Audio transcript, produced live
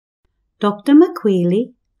Doctor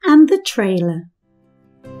McWheelie and the trailer.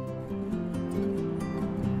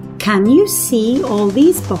 Can you see all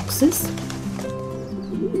these boxes?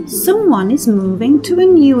 Someone is moving to a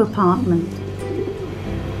new apartment.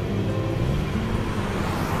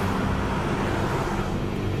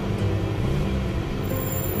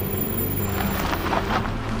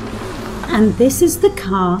 And this is the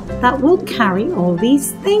car that will carry all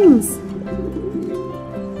these things.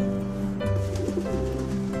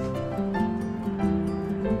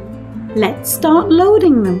 Let's start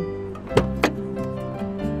loading them.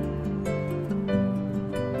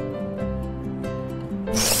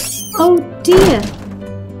 Oh dear!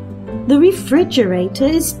 The refrigerator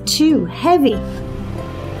is too heavy.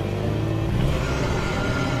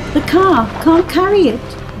 The car can't carry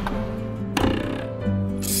it.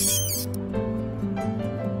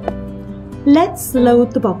 Let's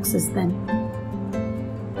load the boxes then.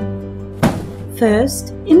 First,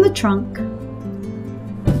 in the trunk.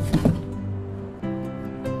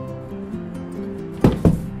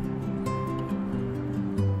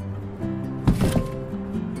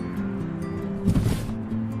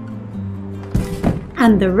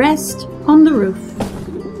 And the rest on the roof.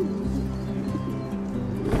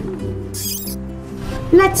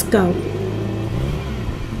 Let's go.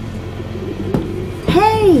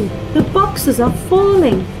 Hey, the boxes are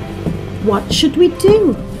falling. What should we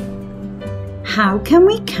do? How can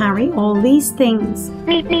we carry all these things?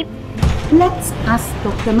 Let's ask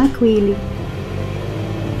Doctor McWheelie.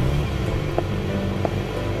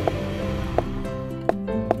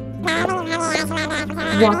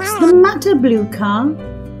 What's the matter, Blue Car?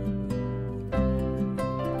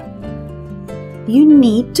 You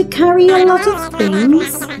need to carry a lot of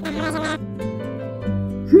things?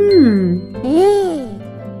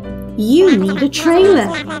 You need a trailer.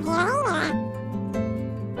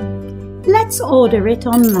 Let's order it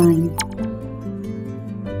online.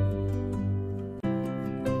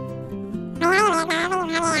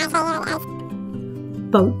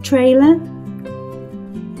 Boat trailer,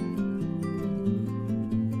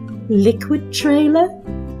 liquid trailer,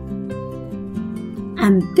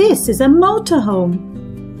 and this is a motorhome.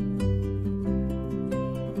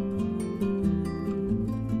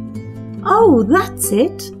 Oh, that's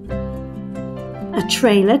it. A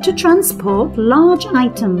trailer to transport large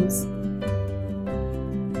items.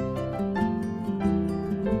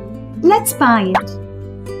 Let's buy it.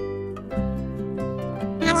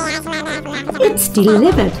 It's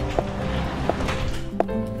delivered.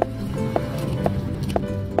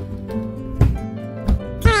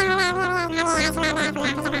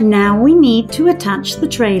 Now we need to attach the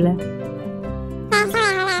trailer.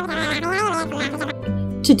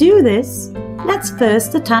 To do this, let's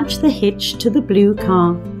first attach the hitch to the blue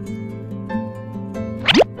car.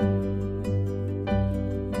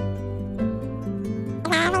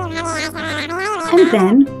 And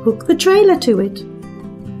then hook the trailer to it.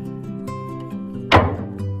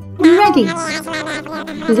 Ready!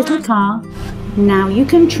 Little car, now you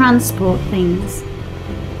can transport things.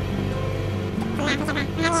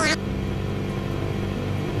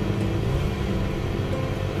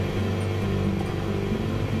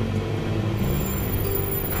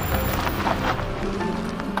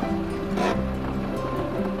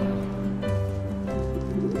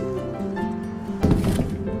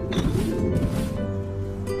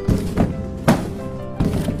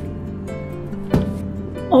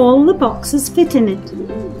 All the boxes fit in it.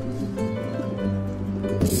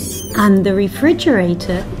 And the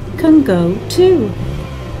refrigerator can go too.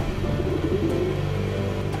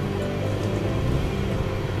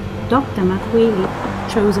 Doctor McWheelie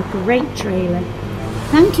chose a great trailer.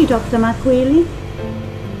 Thank you, Doctor McWheelie.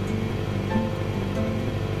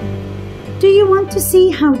 Do you want to see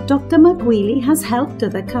how Doctor McWheelie has helped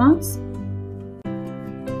other cars?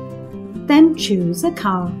 Then choose a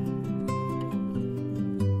car.